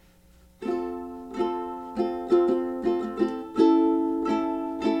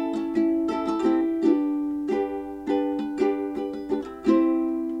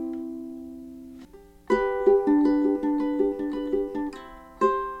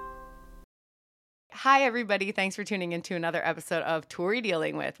Hi, everybody. Thanks for tuning into another episode of Who Are We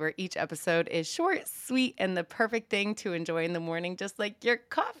Dealing With, where each episode is short, sweet, and the perfect thing to enjoy in the morning, just like your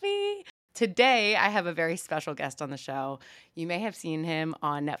coffee. Today, I have a very special guest on the show. You may have seen him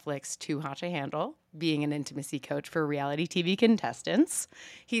on Netflix, Too Hot to Handle, being an intimacy coach for reality TV contestants.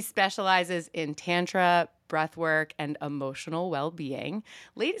 He specializes in tantra, breathwork, and emotional well-being.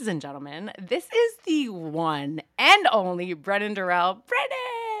 Ladies and gentlemen, this is the one and only Brennan Durrell. Brennan!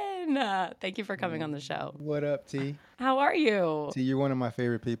 Thank you for coming on the show. What up, T? How are you? T, you're one of my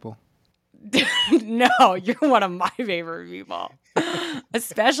favorite people. No, you're one of my favorite people.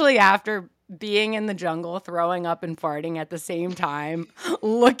 Especially after being in the jungle, throwing up and farting at the same time,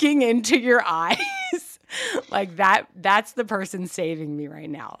 looking into your eyes. Like that's the person saving me right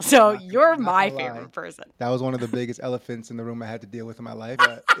now. So you're my favorite person. That was one of the biggest elephants in the room I had to deal with in my life.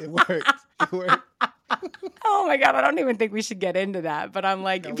 It worked. It worked. Oh my God, I don't even think we should get into that. But I'm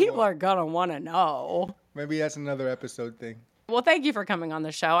like, people are going to want to know. Maybe that's another episode thing. Well, thank you for coming on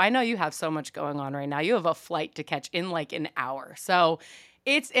the show. I know you have so much going on right now. You have a flight to catch in like an hour. So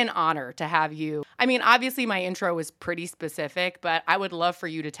it's an honor to have you. I mean, obviously my intro was pretty specific, but I would love for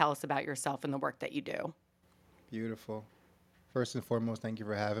you to tell us about yourself and the work that you do. Beautiful. First and foremost, thank you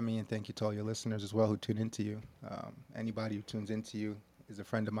for having me, and thank you to all your listeners as well who tune into you. Anybody who tunes into you is a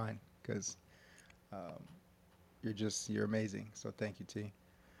friend of mine because you're amazing. So thank you, T.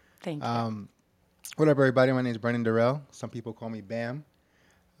 Thank you. What up, everybody? My name is Brennan Durrell. Some people call me Bam.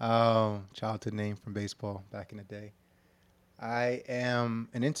 Childhood name from baseball back in the day. I am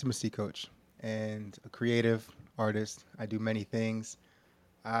an intimacy coach and a creative artist. I do many things.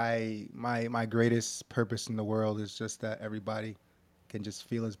 My greatest purpose in the world is just that everybody can just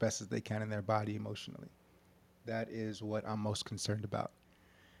feel as best as they can in their body emotionally. That is what I'm most concerned about.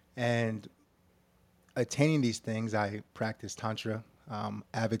 And attaining these things, I practice Tantra.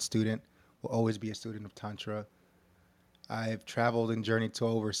 Avid student, will always be a student of Tantra. I've traveled and journeyed to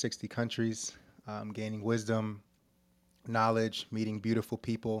over 60 countries, gaining wisdom, knowledge, meeting beautiful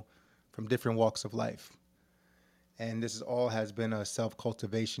people from different walks of life. And this all has been a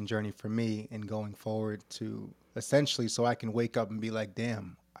self-cultivation journey for me in going forward to essentially so I can wake up and be like,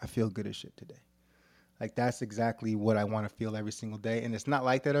 damn, I feel good as shit today. Like that's exactly what I want to feel every single day. And it's not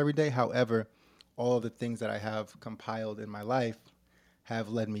like that every day. However, all of the things that I have compiled in my life have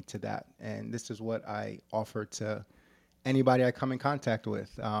led me to that. And this is what I offer to anybody I come in contact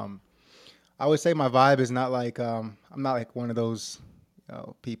with. I would say my vibe is not like, I'm not like one of those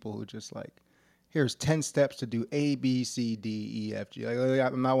people who just like, here's 10 steps to do A, B, C, D, E, F, G. Like,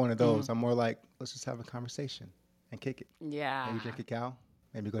 I'm not one of those. I'm more like, let's just have a conversation and kick it. Yeah. Maybe drink a cow.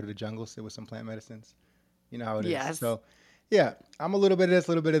 Maybe go to the jungle, sit with some plant medicines. You know how it Yes. is. So, yeah, I'm a little bit of this,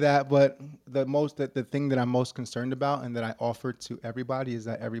 a little bit of that. But the thing that I'm most concerned about and that I offer to everybody is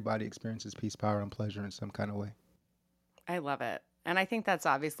that everybody experiences peace, power, and pleasure in some kind of way. I love it. And I think that's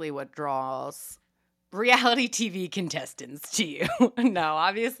obviously what draws reality TV contestants to you. No,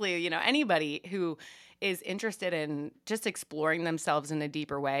 obviously, anybody who is interested in just exploring themselves in a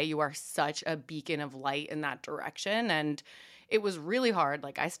deeper way, you are such a beacon of light in that direction. And it was really hard.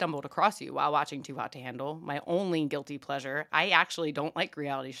 Like I stumbled across you while watching Too Hot to Handle, my only guilty pleasure. I actually don't like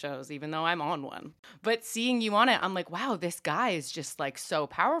reality shows, even though I'm on one. But seeing you on it, I'm like, wow, this guy is just like so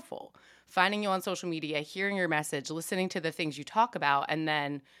powerful. Finding you on social media, hearing your message, listening to the things you talk about, and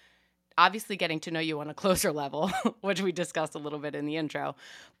then obviously getting to know you on a closer level, which we discussed a little bit in the intro.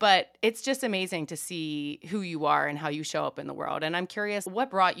 But it's just amazing to see who you are and how you show up in the world. And I'm curious, what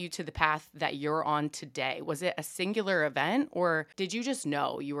brought you to the path that you're on today? Was it a singular event or did you just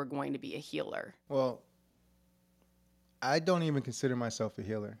know you were going to be a healer? Well, I don't even consider myself a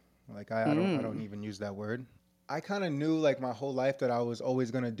healer. Like I don't even use that word. I kind of knew like my whole life that I was always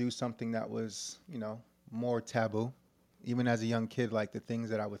going to do something that was, more taboo. Even as a young kid, like the things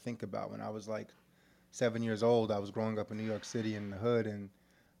that I would think about when I was like 7 years old, I was growing up in New York City in the hood, and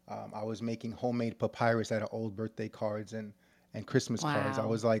I was making homemade papyrus out of old birthday cards and Christmas cards. I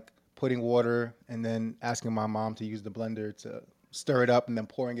was like putting water and then asking my mom to use the blender to stir it up and then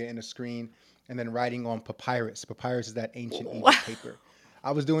pouring it in a screen and then writing on papyrus. Papyrus is that ancient Egypt paper.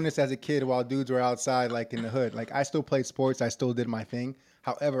 I was doing this as a kid while dudes were outside, like in the hood. Like I still played sports. I still did my thing.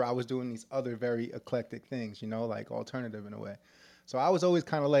 However, I was doing these other very eclectic things, like alternative in a way. So I was always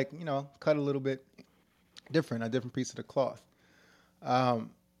kind of like, cut a little bit different, a different piece of the cloth.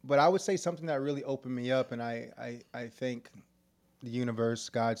 But I would say something that really opened me up, and I thank the universe,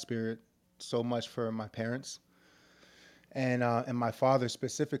 God, spirit, so much for my parents. And my father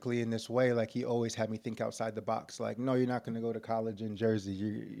specifically in this way, like he always had me think outside the box. Like, no, you're not going to go to college in Jersey.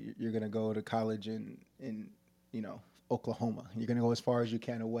 You're going to go to college in Oklahoma. You're going to go as far as you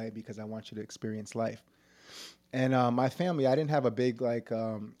can away because I want you to experience life. And my family, I didn't have a big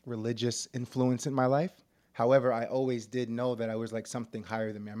religious influence in my life. However, I always did know that I was like something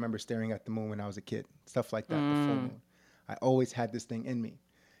higher than me. I remember staring at the moon when I was a kid, stuff like that, the full Mm. moon. I always had this thing in me.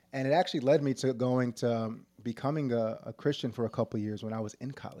 And it actually led me to going to becoming a Christian for a couple of years when I was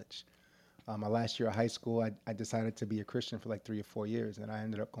in college. My last year of high school, I decided to be a Christian for like 3 or 4 years. And I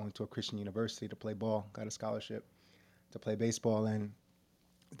ended up going to a Christian university to play ball, got a scholarship to play baseball. And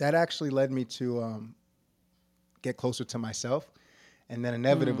that actually led me to get closer to myself. And then Mm.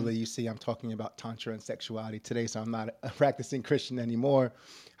 inevitably, you see, I'm talking about Tantra and sexuality today, so I'm not a practicing Christian anymore.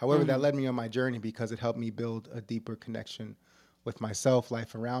 However, that Hmm. led me on my journey because it helped me build a deeper connection with myself,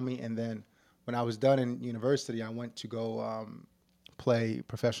 life around me. And then when I was done in university, I went to go play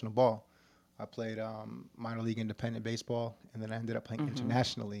professional ball. I played minor league independent baseball, and then I ended up playing Hmm.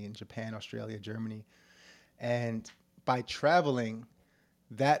 internationally in Japan, Australia, Germany. And by traveling,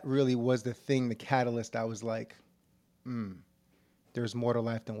 that really was the thing, the catalyst. I was like, mm, there's more to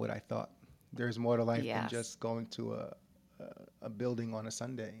life than what I thought. There's more to life than Yes. just going to a building on a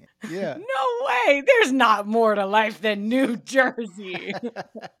Sunday. Yeah. No way. There's not more to life than New Jersey.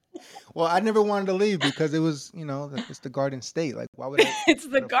 Well, I never wanted to leave because it was, it's the Garden State. Like, It's why the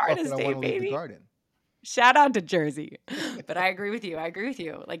the fuck Garden would I want State, to leave the baby. Garden? Shout out to Jersey. But I agree with you. I agree with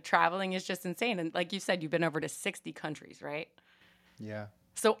you. Like traveling is just insane. And like you said, you've been over to 60 countries, right? Yeah.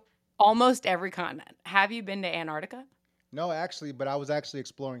 So almost every continent. Have you been to Antarctica? No, actually, but I was actually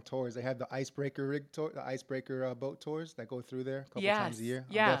exploring tours. They have the icebreaker rig tour, the icebreaker boat tours that go through there a couple times a Yes. year.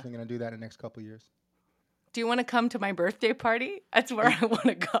 I'm Yeah. definitely gonna do that in the next couple of years. Do you want to come to my birthday party? That's Are where you I want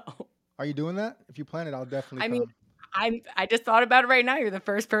to go. are you doing that? If you plan it, I'll definitely I mean, come. I just thought about it right now. You're the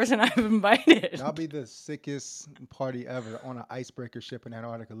first person I've That'll invited. be the sickest party ever on an icebreaker ship in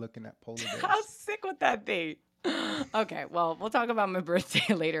Antarctica looking at polar How bears. sick would that be? Okay, well, we'll talk about my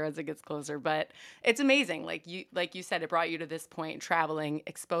birthday later as it gets closer, but it's amazing. Like you said, it brought you to this point, traveling,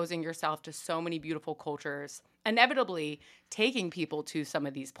 exposing yourself to so many beautiful cultures, inevitably taking people to some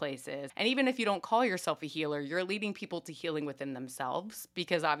of these places. And even if you don't call yourself a healer, you're leading people to healing within themselves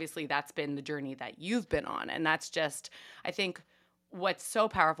because obviously that's been the journey that you've been on. And that's just, I think, what's so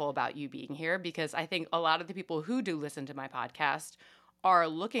powerful about you being here because I think a lot of the people who do listen to my podcast are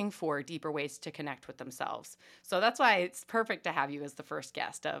looking for deeper ways to connect with themselves. So that's why it's perfect to have you as the first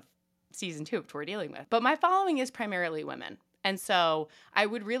guest of season 2 of What We're Dealing With. But my following is primarily women. And so I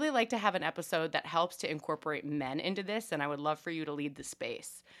would really like to have an episode that helps to incorporate men into this, and I would love for you to lead the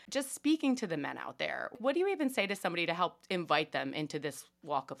space. Just speaking to the men out there, what do you even say to somebody to help invite them into this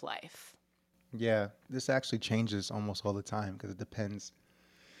walk of life? Yeah, this actually changes almost all the time because it depends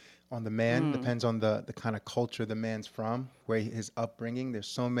on the man, Mm. depends on the kind of culture the man's from, where his upbringing. There's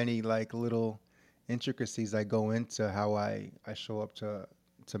so many like little intricacies that go into how I show up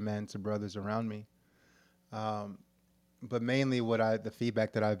to men, to brothers around me. Um, but mainly the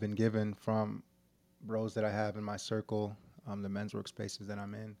feedback that I've been given from bros that I have in my circle, the men's workspaces that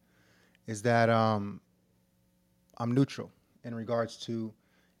I'm in, is that I'm neutral in regards to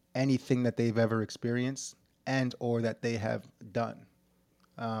anything that they've ever experienced and or that they have done.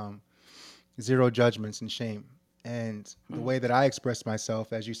 Um, Zero judgments and shame. And the Mm. way that I express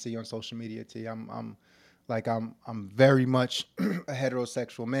myself, as you see on social media, T, I'm very much a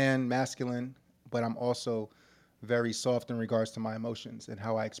heterosexual man, masculine, but I'm also very soft in regards to my emotions and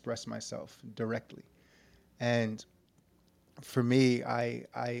how I express myself directly. And for me, I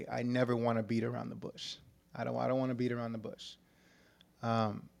never want to beat around the bush. I don't want to beat around the bush.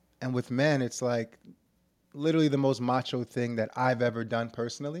 Um, and with men, it's like literally the most macho thing that I've ever done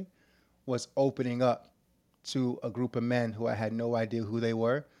personally was opening up to a group of men who I had no idea who they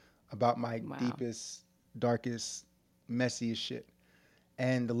were about my Wow. deepest, darkest, messiest shit.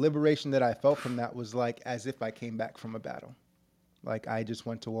 And the liberation that I felt from that was like as if I came back from a battle. Like I just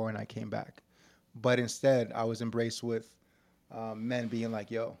went to war and I came back. But instead, I was embraced with men being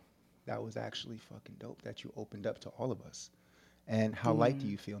like, yo, that was actually fucking dope that you opened up to all of us. And how light do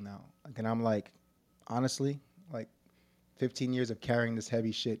Mm. you feel now? And I'm like, honestly, like 15 years of carrying this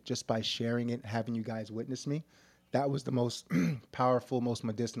heavy shit just by sharing it, having you guys witness me, that was the most powerful, most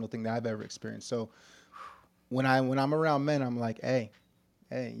medicinal thing that I've ever experienced. So when I'm around men, I'm like, hey,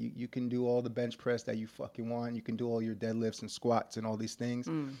 you can do all the bench press that you fucking want. You can do all your deadlifts and squats and all these things.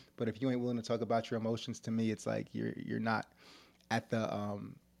 Mm. But if you ain't willing to talk about your emotions, to me, it's like you're not at the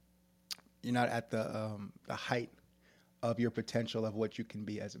height of your potential of what you can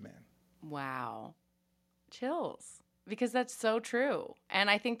be as a man. Wow. Chills because that's so true. And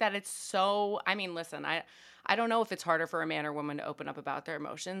I think that it's so, I mean, listen, I don't know if it's harder for a man or woman to open up about their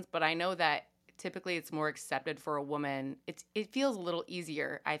emotions, but I know that typically it's more accepted for a woman. It feels a little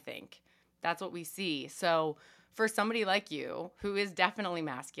easier, I think. That's what we see. So for somebody like you, who is definitely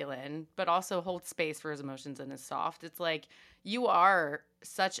masculine, but also holds space for his emotions and is soft, it's like you are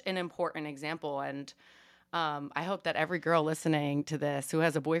such an important example. And I hope that every girl listening to this who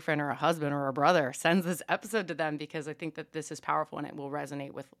has a boyfriend or a husband or a brother sends this episode to them, because I think that this is powerful and it will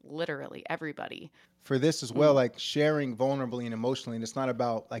resonate with literally everybody. For this as well, like sharing vulnerably and emotionally, and it's not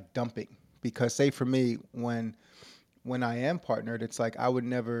about like dumping. Because say for me, when I am partnered, it's like I would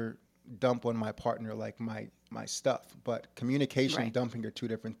never dump on my partner like my stuff. But communication and Right. dumping are two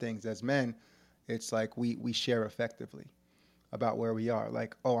different things. As men, it's like we share effectively about where we are.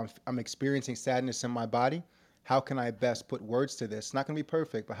 Like, oh, I'm experiencing sadness in my body. How can I best put words to this? It's not going to be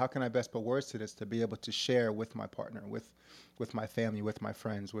perfect, but how can I best put words to this to be able to share with my partner, with my family, with my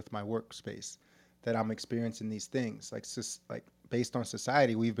friends, with my workspace, that I'm experiencing these things. Like based on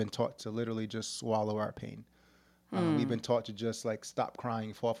society, we've been taught to literally just swallow our pain. We've been taught to just like stop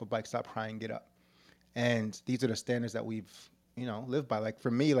crying, fall off a bike, stop crying, get up. And these are the standards that we've lived by. Like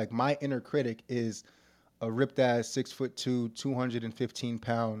for me, like my inner critic is a ripped ass 6'2", 215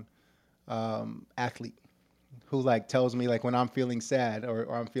 pound athlete who like tells me like when I'm feeling sad or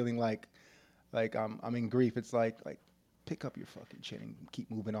I'm feeling like I'm in grief. It's like pick up your fucking chin and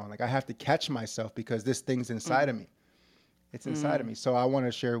keep moving on. Like I have to catch myself because this thing's inside of me. It's inside of me. So I want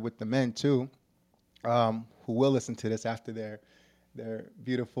to share with the men too, who will listen to this after their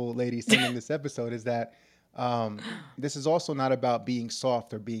beautiful lady singing this episode, is that this is also not about being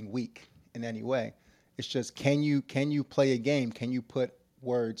soft or being weak in any way. It's just can you play a game? Can you put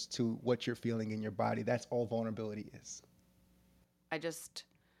words to what you're feeling in your body? That's all vulnerability is. I just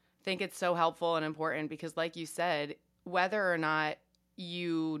think it's so helpful and important because, like you said, whether or not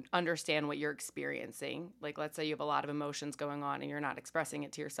you understand what you're experiencing, like let's say you have a lot of emotions going on and you're not expressing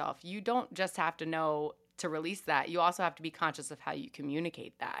it to yourself, you don't just have to know to release that. You also have to be conscious of how you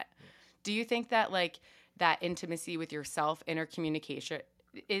communicate that. Do you think that like that intimacy with yourself, inner communication,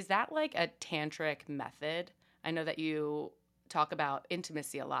 is that like a tantric method? I know that you talk about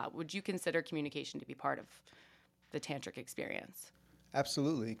intimacy a lot. Would you consider communication to be part of the tantric experience?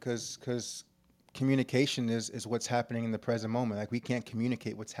 Absolutely, because communication is what's happening in the present moment. Like we can't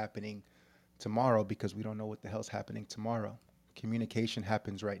communicate what's happening tomorrow because we don't know what the hell's happening tomorrow. Communication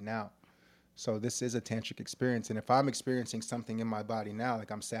happens right now. So this is a tantric experience. And if I'm experiencing something in my body now, like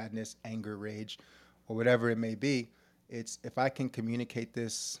I'm sadness, anger, rage, or whatever it may be, it's if I can communicate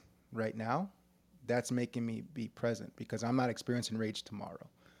this right now, that's making me be present because I'm not experiencing rage tomorrow.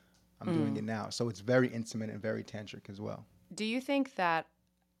 I'm doing it now. So it's very intimate and very tantric as well. Do you think that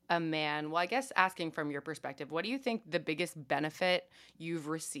a man, well, I guess asking from your perspective, what do you think the biggest benefit you've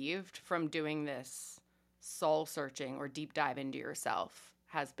received from doing this soul searching or deep dive into yourself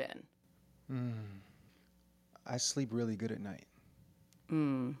has been? I sleep really good at night.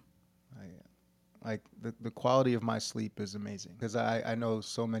 Mm. Like the quality of my sleep is amazing because I know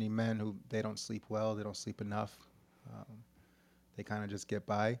so many men who they don't sleep well, they don't sleep enough. They kind of just get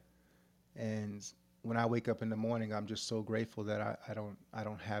by. And when I wake up in the morning, I'm just so grateful that I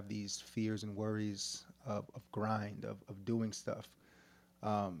don't have these fears and worries of grind, of doing stuff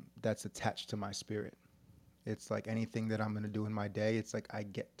that's attached to my spirit. It's like anything that I'm gonna do in my day, it's like I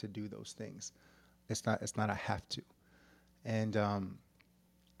get to do those things. It's not I have to. And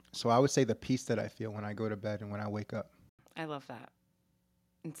so I would say the peace that I feel when I go to bed and when I wake up. I love that.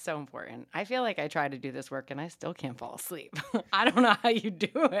 It's so important. I feel like I try to do this work and I still can't fall asleep. I don't know how you do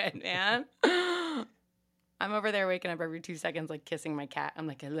it, man. I'm over there waking up every 2 seconds, like kissing my cat. I'm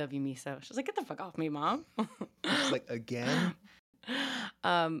like, I love you, Miso. She's like, get the fuck off me, mom. It's like again.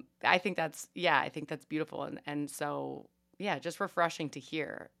 I think that's beautiful. And so, yeah, just refreshing to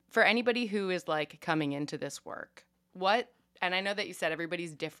hear. For anybody who is like coming into this work, and I know that you said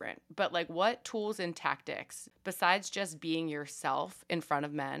everybody's different, but like what tools and tactics, besides just being yourself in front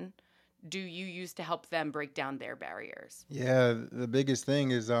of men, do you use to help them break down their barriers? Yeah, the biggest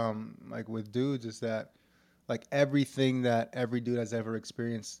thing is like with dudes is that like everything that every dude has ever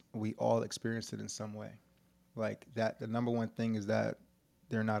experienced, we all experienced it in some way. Like that the number one thing is that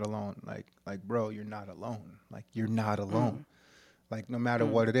they're not alone. Like bro, you're not alone. Like you're not alone. Mm, Like no matter mm,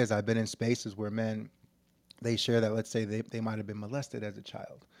 what it is, I've been in spaces where men they share that let's say they might have been molested as a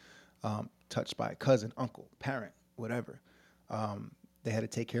child, touched by a cousin, uncle, parent, whatever. They had to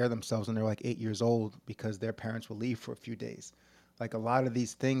take care of themselves when they're like 8 years old because their parents will leave for a few days. Like a lot of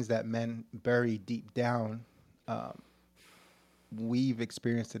these things that men bury deep down, um, we've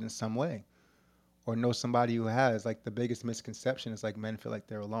experienced it in some way or know somebody who has. Like the biggest misconception is like men feel like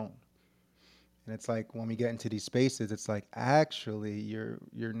they're alone. And it's like when we get into these spaces, it's like actually you're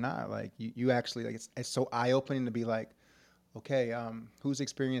not like you actually like it's so eye opening to be like, okay, who's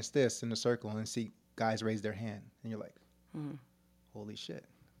experienced this in the circle and see guys raise their hand and you're like, Mm, holy shit,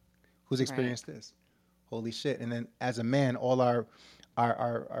 who's right. experienced this? Holy shit! And then as a man, all our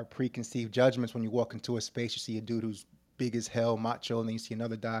preconceived judgments when you walk into a space, you see a dude who's big as hell, macho, and then you see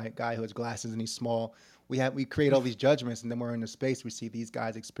another guy who has glasses and he's small. We create all these judgments, and then we're in the space. We see these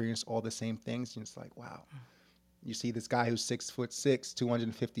guys experience all the same things, and it's like, wow. You see this guy who's 6'6",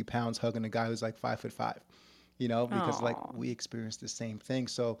 250 pounds, hugging a guy who's like 5'5", because like Oh. we experience the same thing.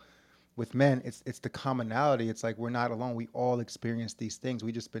 So with men, it's the commonality. It's like we're not alone. We all experience these things.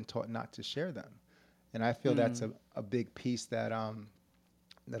 We just been taught not to share them, and I feel that's Mm, a big piece that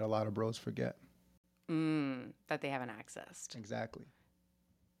a lot of bros forget. that they haven't accessed. Exactly.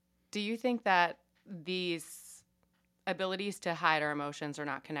 Do you think that these abilities to hide our emotions or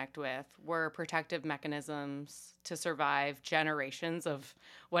not connect with were protective mechanisms to survive generations of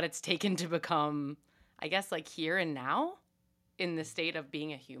what it's taken to become, I guess, like here and now in the state of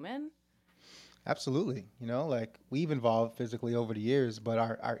being a human? Absolutely. Like we've evolved physically over the years, but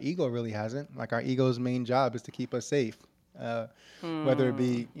our ego really hasn't. Like our ego's main job is to keep us safe. Uh, Whether it Hmm.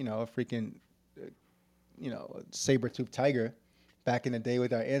 be, a freaking, a saber-toothed tiger back in the day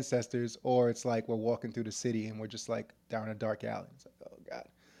with our ancestors, or it's like we're walking through the city and we're just like down a dark alley. It's like, oh God.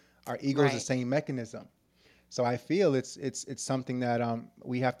 Our ego is the Right. same mechanism. So I feel it's something that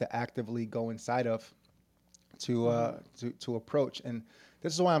we have to actively go inside of Hmm. to approach. And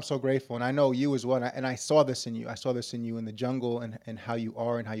this is why I'm so grateful. And I know you as well. And I saw this in you. I saw this in you in the jungle and how you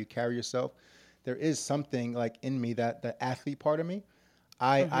are and how you carry yourself. There is something like in me that the athlete part of me.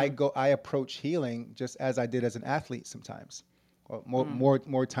 Hmm. I approach healing just as I did as an athlete sometimes. Or Mm.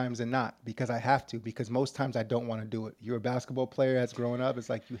 more times than not because I have to because most times I don't want to do it. You're a basketball player that's growing up. It's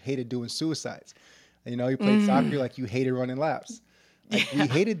like you hated doing suicides. You played soccer Mm. like you hated running laps. Like we Yeah.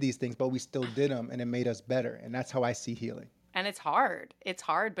 hated these things, but we still did them, and it made us better. And that's how I see healing. And it's hard. It's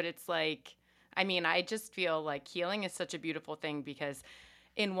hard, but it's like, I mean, I just feel like healing is such a beautiful thing because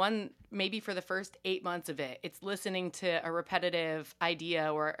in one, maybe for the first 8 months of it, it's listening to a repetitive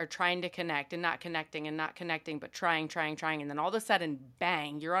idea or trying to connect and not connecting and not connecting, but trying. And then all of a sudden,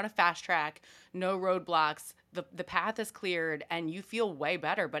 bang, you're on a fast track, no roadblocks. The path is cleared and you feel way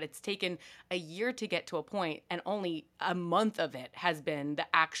better, but it's taken a year to get to a point, and only a month of it has been the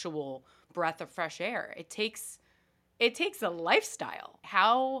actual breath of fresh air. It takes a lifestyle.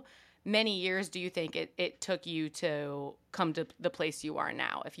 How many years do you think it took you to come to the place you are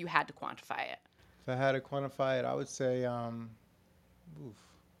now, if you had to quantify it? If I had to quantify it, oof,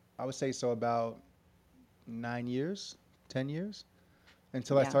 I would say so about 9 years, 10 years,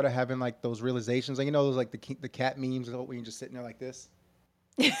 until I Yeah. started having like those realizations. Like those like the cat memes when you're just sitting there like this.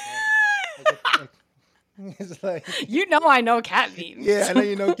 Like what? Like, it's like You know I know cat yeah, memes.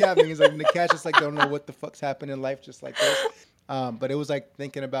 I know cat memes. Like when the cats just like don't know what the fuck's happening in life, just like this. But it was like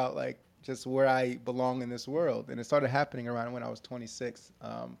thinking about like just where I belong in this world, and it started happening around when I was 26,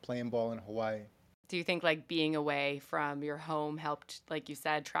 playing ball in Hawaii. Do you think like being away from your home helped, like you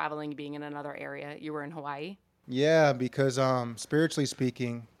said, traveling, being in another area? You were in Hawaii? Yeah, because spiritually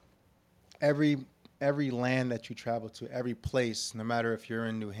speaking, every every land that you travel to, every place, no matter if you're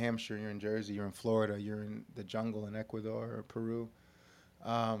in New Hampshire, you're in Jersey, you're in Florida, you're in the jungle in Ecuador or Peru,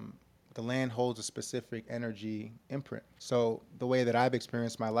 um, the land holds a specific energy imprint. So the way that I've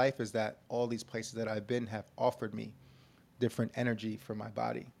experienced my life is that all these places that I've been have offered me different energy for my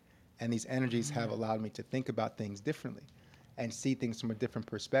body. And these energies have Mm. allowed me to think about things differently and see things from a different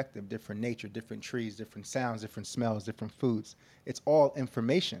perspective, different nature, different trees, different sounds, different smells, different foods. It's all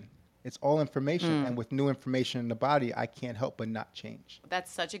information. It's all information. Mm. And with new information in the body, I can't help but not change.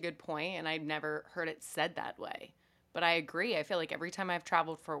 That's such a good point, and I'd never heard it said that way. But I agree. I feel like every time I've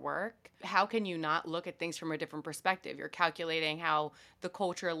traveled for work, how can you not look at things from a different perspective? You're calculating how the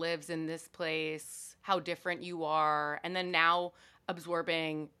culture lives in this place, how different you are, and then now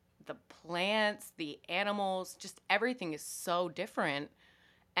absorbing the plants, the animals, just everything is so different.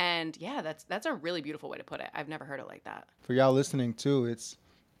 And yeah, that's a really beautiful way to put it. I've never heard it like that. For y'all listening too, it's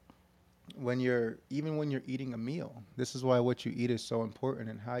when you're eating a meal. This is why what you eat is so important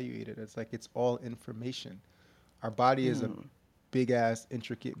and how you eat it. It's like it's all information. Our body is a Mm. big ass,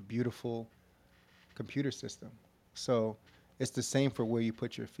 intricate, beautiful computer system. So it's the same for where you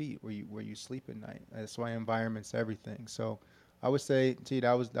put your feet, where you sleep at night. That's why environment's everything. So I would say, T,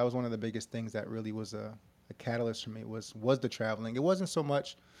 that was one of the biggest things that really was a catalyst for me was the traveling. It wasn't so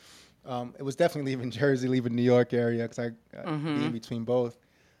much. It was definitely leaving Jersey, leaving New York area because I being Mhm. between both.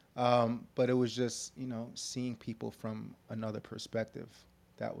 But it was just seeing people from another perspective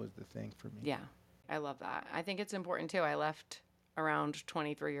that was the thing for me. Yeah, I love that. I think it's important too. I left around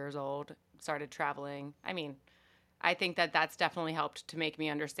 23 years old, started traveling. I mean, I think that that's definitely helped to make me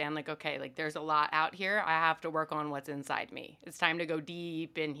understand, like, okay, like there's a lot out here. I have to work on what's inside me. It's time to go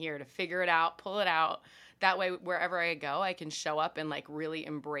deep in here to figure it out, pull it out. That way, wherever I go, I can show up and like really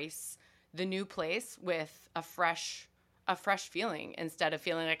embrace the new place with a fresh feeling instead of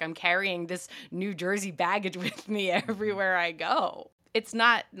feeling like I'm carrying this New Jersey baggage with me everywhere I go. It's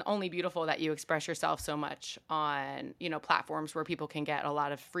not only beautiful that you express yourself so much on, platforms where people can get a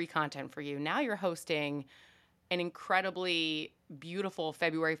lot of free content for you. Now you're hosting an incredibly beautiful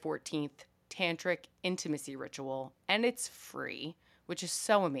February 14th tantric intimacy ritual, and it's free, which is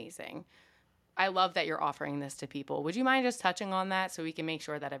so amazing. I love that you're offering this to people. Would you mind just touching on that so we can make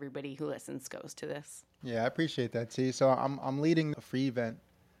sure that everybody who listens goes to this? Yeah, I appreciate that, T. So I'm leading a free event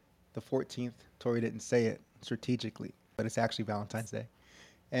the 14th. Tori didn't say it strategically, but it's actually Valentine's Day.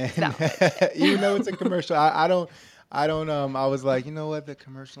 And even though it's a commercial, I was like, you know what, the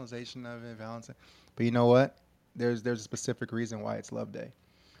commercialization of it, Valentine. But you know what? There's a specific reason why it's Love Day.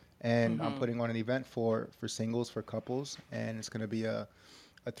 And I'm putting on an event for singles, for couples, and it's going to be a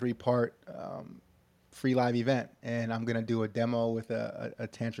 3-part free live event. And I'm going to do a demo with a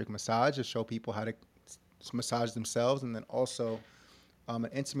tantric massage to show people how to massage themselves, and then also an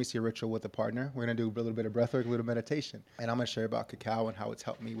intimacy ritual with a partner. We're going to do a little bit of breathwork, a little meditation. And I'm going to share about cacao and how it's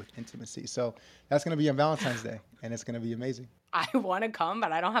helped me with intimacy. So that's going to be on Valentine's Day, and it's going to be amazing. I want to come,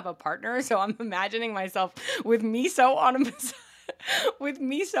 but I don't have a partner, so I'm imagining myself with miso on a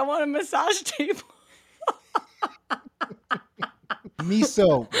massage table.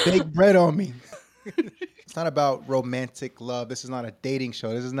 Miso, bake bread on me. It's not about romantic love. This is not a dating show.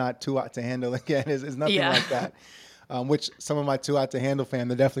 This is not Too Hot to Handle again. It's nothing like that. Which some of my Too Hot to Handle fans,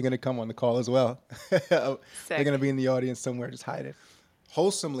 they're definitely going to come on the call as well. They're going to be in the audience somewhere, just hide it.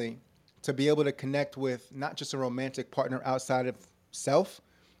 Wholesomely, to be able to connect with not just a romantic partner outside of self,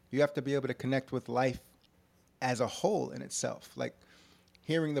 you have to be able to connect with life as a whole in itself. Like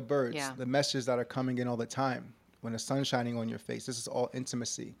hearing the birds, the messages that are coming in all the time, when the sun's shining on your face. This is all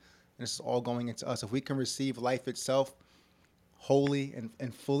intimacy, and this is all going into us. If we can receive life itself wholly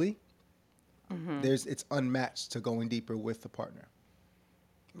and fully, it's unmatched to going deeper with the partner.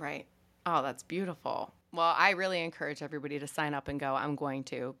 Right. Oh, that's beautiful. Well, I really encourage everybody to sign up and go. I'm going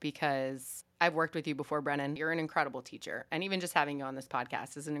to, because I've worked with you before, Brennan. You're an incredible teacher. And even just having you on this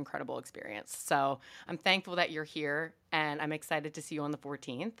podcast is an incredible experience. So I'm thankful that you're here, and I'm excited to see you on the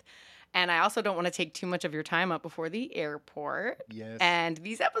 14th. And I also don't want to take too much of your time up before the airport. Yes. And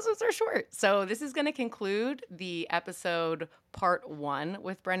these episodes are short. So this is going to conclude the episode part 1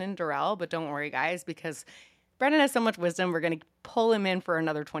 with Brennan Durrell. But don't worry, guys, because Brennan has so much wisdom. We're going to pull him in for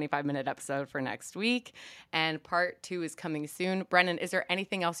another 25-minute episode for next week. And part 2 is coming soon. Brennan, is there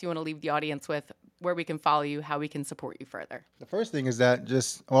anything else you want to leave the audience with, where we can follow you, how we can support you further? The first thing is that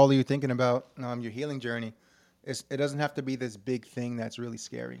just all of you thinking about your healing journey, it doesn't have to be this big thing that's really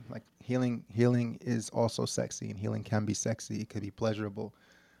scary. Like healing is also sexy, and healing can be sexy. It could be pleasurable.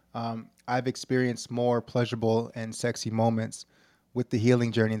 I've experienced more pleasurable and sexy moments with the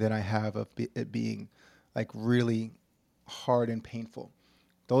healing journey than I have of it being like really hard and painful.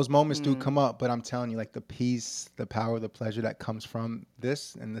 Those moments do come up, but I'm telling you, like the peace, the power, the pleasure that comes from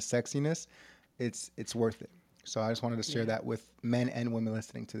this and the sexiness, it's worth it. So I just wanted to share that with men and women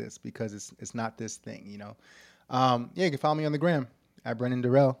listening to this, because it's not this thing, you can follow me on the gram at Brendan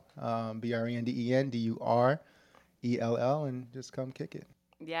Durrell, BrendendDurrell, and just come kick it.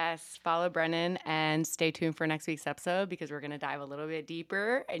 Yes, follow Brennan and stay tuned for next week's episode, because we're going to dive a little bit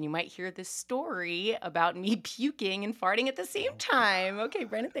deeper, and you might hear this story about me puking and farting at the same time. Okay,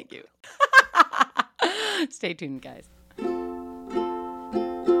 Brennan, thank you. Stay tuned, guys.